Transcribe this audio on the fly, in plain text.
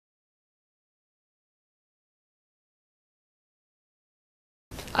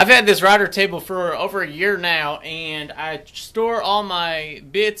I've had this router table for over a year now, and I store all my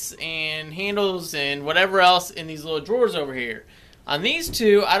bits and handles and whatever else in these little drawers over here. On these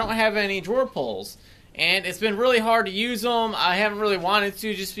two, I don't have any drawer pulls, and it's been really hard to use them. I haven't really wanted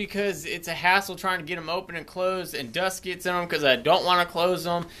to just because it's a hassle trying to get them open and closed, and dust gets in them because I don't want to close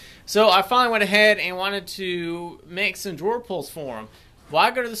them. So I finally went ahead and wanted to make some drawer pulls for them. Why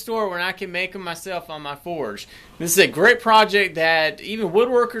go to the store when I can make them myself on my forge? This is a great project that even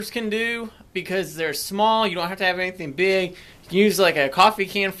woodworkers can do because they're small. You don't have to have anything big. You can use like a coffee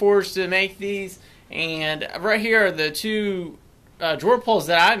can forge to make these. And right here are the two drawer pulls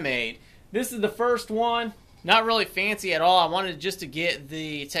that I made. This is the first one. Not really fancy at all. I wanted just to get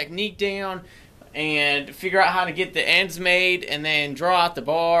the technique down and figure out how to get the ends made and then draw out the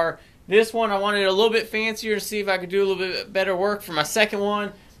bar. This one I wanted a little bit fancier to see if I could do a little bit better work for my second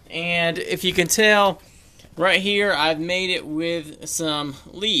one. And if you can tell, right here I've made it with some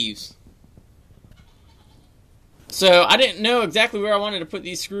leaves. So I didn't know exactly where I wanted to put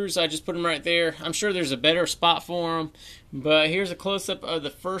these screws, so I just put them right there. I'm sure there's a better spot for them. But here's a close-up of the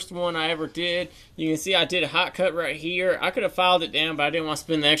first one I ever did. You can see I did a hot cut right here. I could have filed it down, but I didn't want to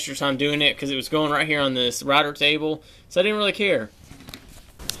spend the extra time doing it because it was going right here on this router table. So I didn't really care.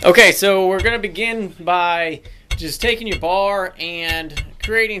 Okay, so we're going to begin by just taking your bar and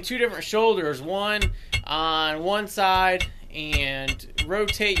creating two different shoulders, one on one side, and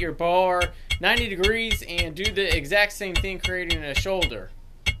rotate your bar 90 degrees and do the exact same thing, creating a shoulder.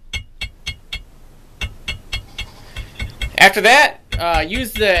 After that,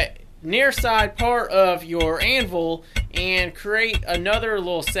 use the near side part of your anvil and create another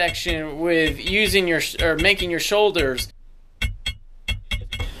little section with using your making your shoulders.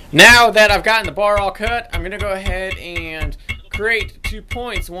 Now that I've gotten the bar all cut, I'm going to go ahead and create 2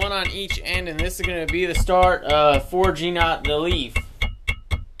 points, one on each end, and this is going to be the start of forging out the leaf.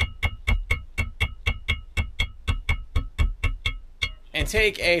 And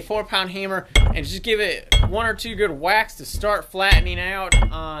take a 4-pound hammer and just give it 1 or 2 good whacks to start flattening out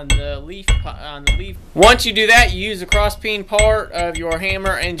on the leaf. Once you do that, you use the cross-peen part of your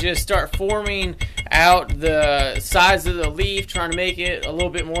hammer and just start forming out the sides of the leaf, trying to make it a little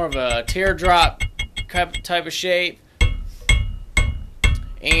bit more of a teardrop type of shape.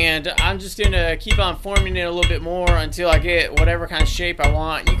 And I'm just going to keep on forming it a little bit more until I get whatever kind of shape I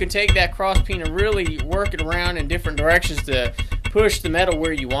want. You can take that cross-peen and really work it around in different directions to push the metal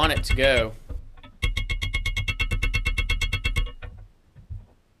where you want it to go.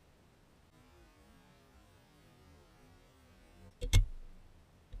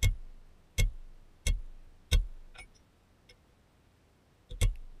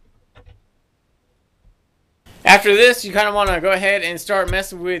 After this, you kind of want to go ahead and start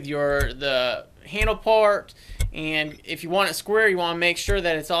messing with the handle part. And if you want it square, you want to make sure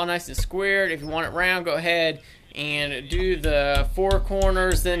that it's all nice and squared. If you want it round, go ahead and do the 4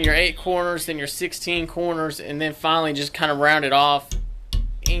 corners, then your 8 corners, then your 16 corners, and then finally just kind of round it off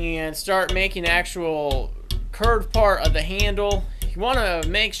and start making the actual curved part of the handle. You want to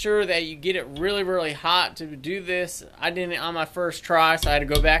make sure that you get it really, really hot to do this. I did it on my first try, so I had to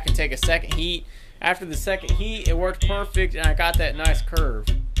go back and take a second heat. After the second heat, it worked perfect, and I got that nice curve.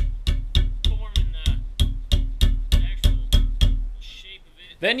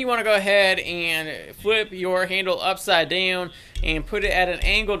 Then you want to go ahead and flip your handle upside down and put it at an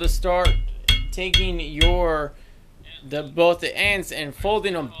angle to start taking both the ends and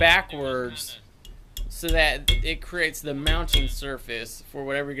folding them backwards so that it creates the mounting surface for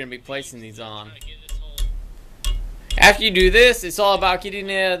whatever you're going to be placing these on. After you do this, it's all about getting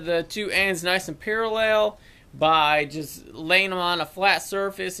the 2 ends nice and parallel by just laying them on a flat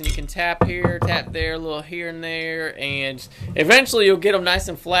surface, and you can tap here, tap there, a little here and there, and eventually you'll get them nice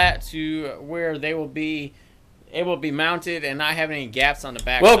and flat to where they will be able to be mounted and not have any gaps on the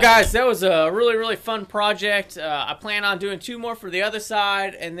back. Well guys, that was a really, really fun project. I plan on doing 2 more for the other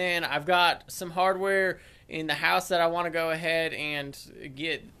side, and then I've got some hardware in the house that I want to go ahead and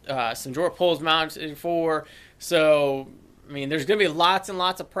get some drawer pulls mounted for. So, I mean, there's going to be lots and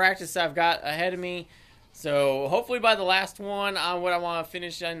lots of practice I've got ahead of me. So, hopefully by the last one on what I want to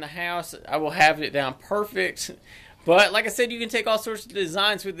finish in the house, I will have it down perfect. But, like I said, you can take all sorts of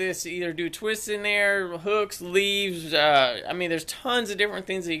designs with this. Either do twists in there, hooks, leaves. I mean, there's tons of different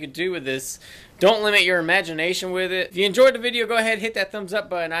things that you could do with this Don't limit your imagination with it. If you enjoyed the video, go ahead, hit that thumbs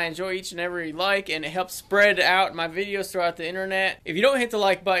up button. I enjoy each and every like, and it helps spread out my videos throughout the internet. If you don't hit the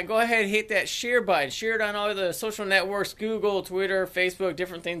like button, go ahead and hit that share button. Share it on all the social networks, Google, Twitter, Facebook,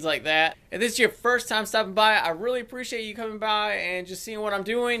 different things like that. If this is your first time stopping by, I really appreciate you coming by and just seeing what I'm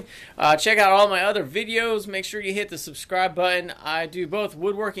doing. Check out all my other videos. Make sure you hit the subscribe button. I do both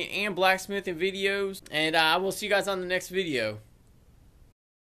woodworking and blacksmithing videos, and I will see you guys on the next video.